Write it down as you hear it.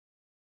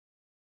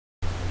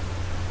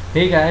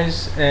Hey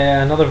guys,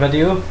 another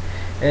video.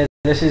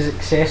 This is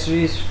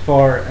accessories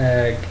for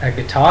a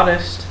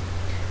guitarist,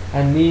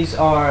 and these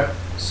are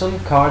some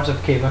cards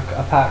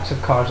packs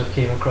of cards I've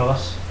came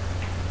across.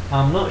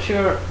 I'm not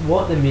sure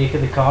what the make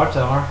of the cards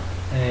are,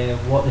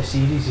 what the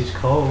series is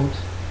called,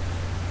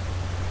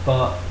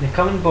 but they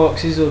come in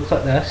boxes that look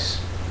like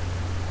this.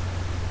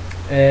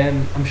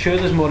 I'm sure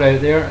there's more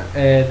out there.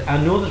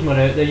 I know there's more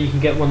out there. You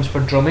can get ones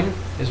for drumming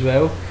as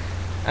well,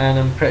 and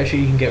I'm pretty sure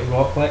you can get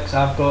rock licks.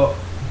 I've got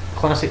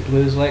classic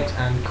blues licks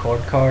and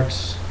chord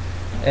cards.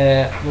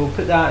 We'll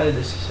put that at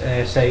the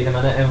side a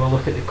minute and we'll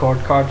look at the chord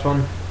cards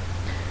one.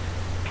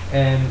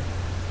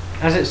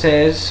 As it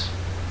says,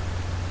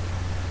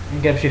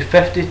 it gives you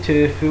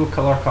 52 full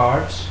colour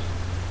cards,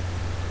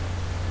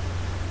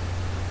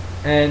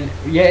 and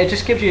yeah, it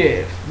just gives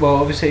you, well,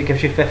 obviously it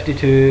gives you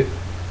 52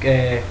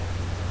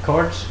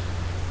 chords,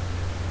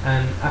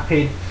 and I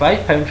paid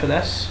 £5 for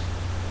this,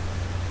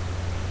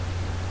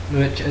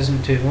 which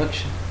isn't too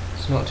much.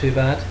 It's not too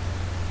bad.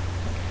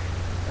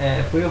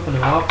 If we open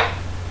them up,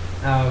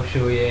 I'll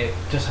show you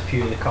just a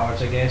few of the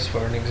cards, I guess,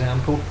 for an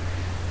example.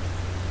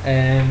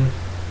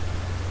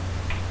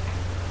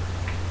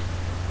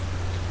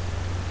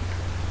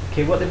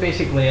 Okay, what the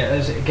basic layout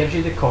is, it gives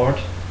you the chord,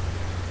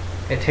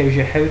 it tells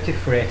you how to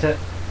fret it,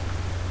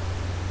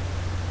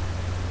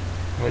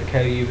 like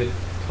how you would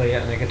play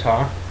it on a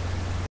guitar.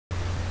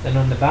 Then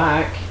on the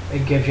back,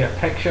 it gives you a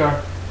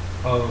picture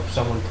of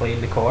someone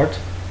playing the chord,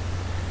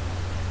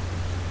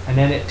 and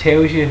then it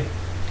tells you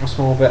a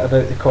small bit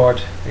about the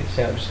chord. Let's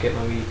say I'll just get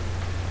my wee.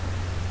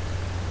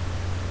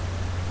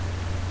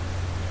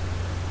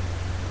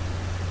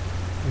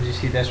 As you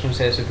see, this one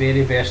says a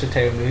very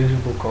versatile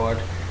movable chord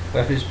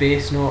with its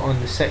bass note on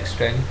the 6th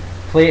string.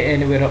 Play it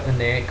anywhere up the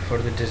neck for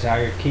the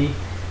desired key,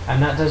 and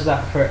that does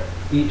that for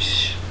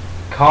each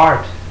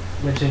card,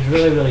 which is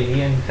really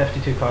neat. And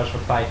 52 cards for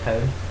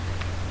 £5,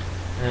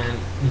 and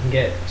you can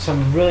get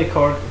some really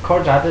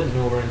chords I didn't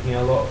know were in here.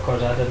 A lot of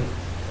chords I didn't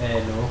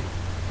know.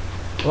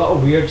 A lot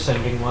of weird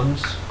sounding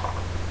ones,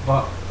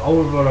 but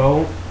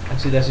overall I'd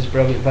say this is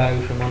brilliant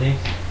value for money,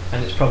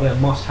 and it's probably a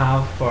must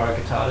have for a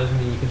guitarist. I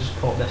mean, you can just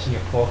pop this in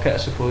your pocket, I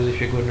suppose, if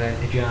you're going around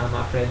to jam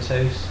at a friend's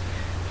house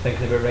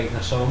thinking about writing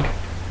a song.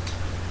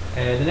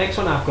 The next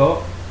one I've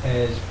got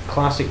is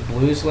classic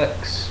blues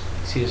licks.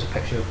 You see there's a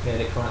picture of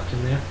Eric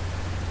Clapton there.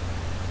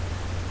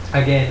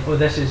 Again,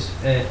 this is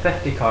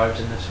 50 cards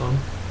in this one,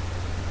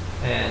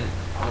 and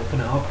I'll open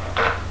it up.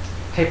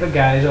 Type of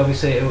guys,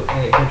 obviously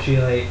it gives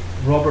you like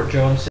Robert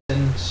Johnson,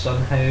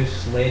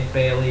 Sunhouse,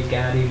 Leadbelly,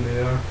 Gary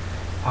Moore,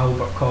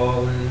 Albert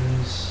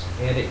Collins,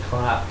 Eric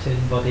Clapton,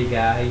 Buddy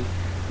Guy,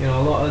 you know,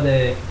 a lot of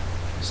the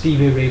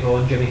Stevie Ray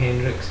Vaughan, Jimi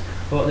Hendrix,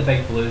 a lot of the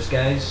big blues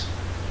guys.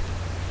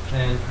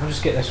 And I'll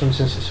just get this one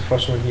since it's the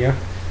first one here.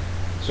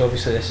 So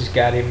obviously this is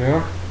Gary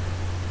Moore.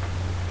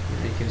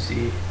 And you can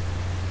see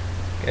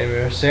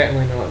Gary Moore,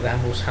 certainly not the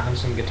most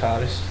handsome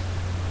guitarist,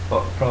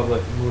 but probably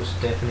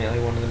most definitely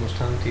one of the most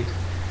talented.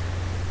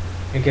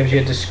 It gives you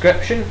a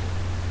description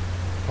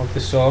of the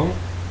song,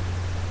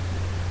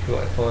 if you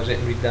want to pause it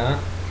and read that.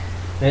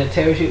 Then it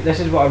tells you, this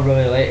is what I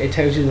really like, it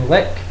tells you the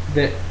lick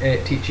that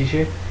it teaches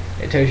you,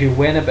 it tells you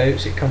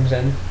whenabouts it comes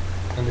in,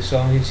 and the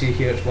song, you can see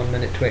here it's 1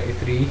 minute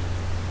 23,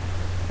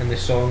 and the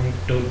song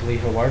Don't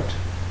Believe a Word,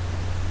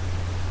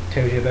 it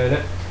tells you about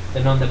it.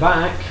 Then on the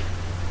back,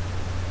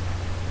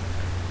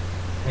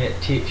 it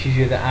teaches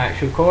you the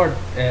actual chord,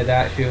 the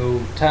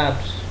actual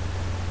tabs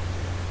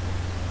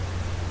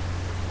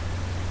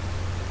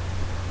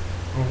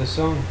of the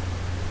song.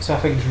 So I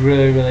think it's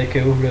really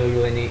cool,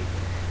 really neat.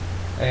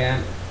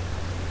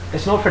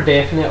 It's not for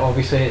definite,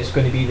 obviously it's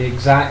going to be the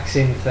exact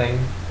same thing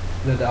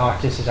that the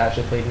artist has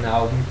actually played in the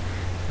album.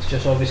 It's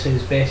just obviously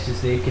as best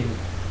as they can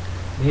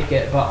make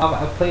it, but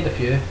I've played a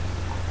few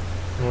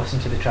and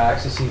listened to the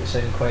tracks. They seem to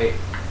sound quite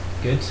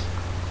good.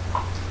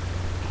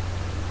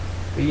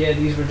 But yeah,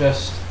 these were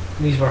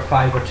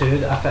 £5 or two,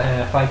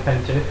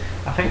 £5 too.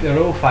 I think they're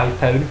all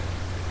 £5.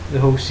 The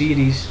whole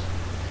series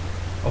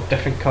of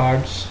different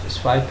cards is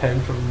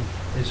 £5 from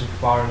as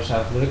far as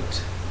I've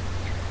looked.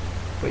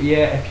 But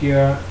yeah, if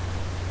you're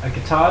a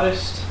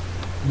guitarist,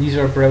 these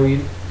are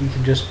brilliant. You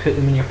can just put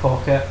them in your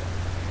pocket,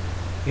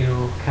 you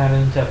know, carry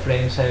them to a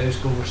friend's house,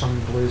 go over some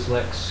blues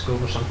licks, go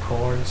over some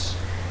chords,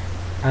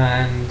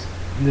 and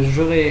there's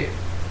really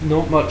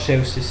not much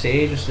else to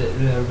say, just that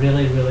they're a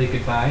really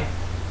good buy.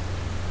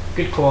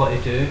 Good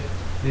quality too,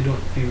 they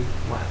don't feel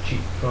like a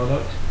cheap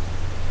product.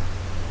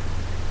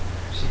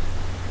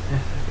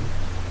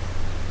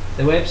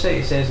 The website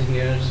it says in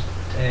here is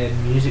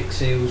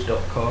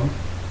musicsales.com,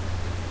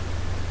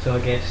 so I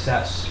guess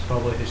that's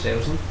probably who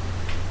sells them.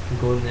 You can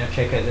go in there,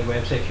 check out their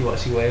website if you want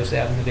to see what else they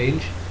have in the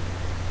range.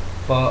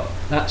 But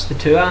that's the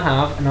two I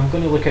have, and I'm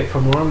going to look out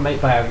for more. I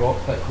might buy a rock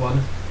click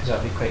one, because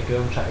that'd be quite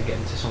good. I'm trying to get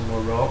into some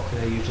more rock,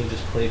 and I usually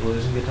just play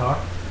blues and guitar.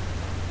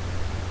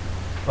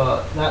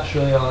 But that's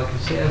really all I can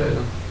say about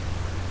them.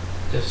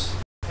 Just,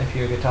 if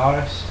you're a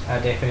guitarist, I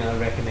definitely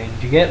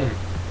recommend you get them.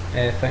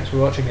 Thanks for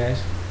watching,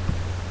 guys.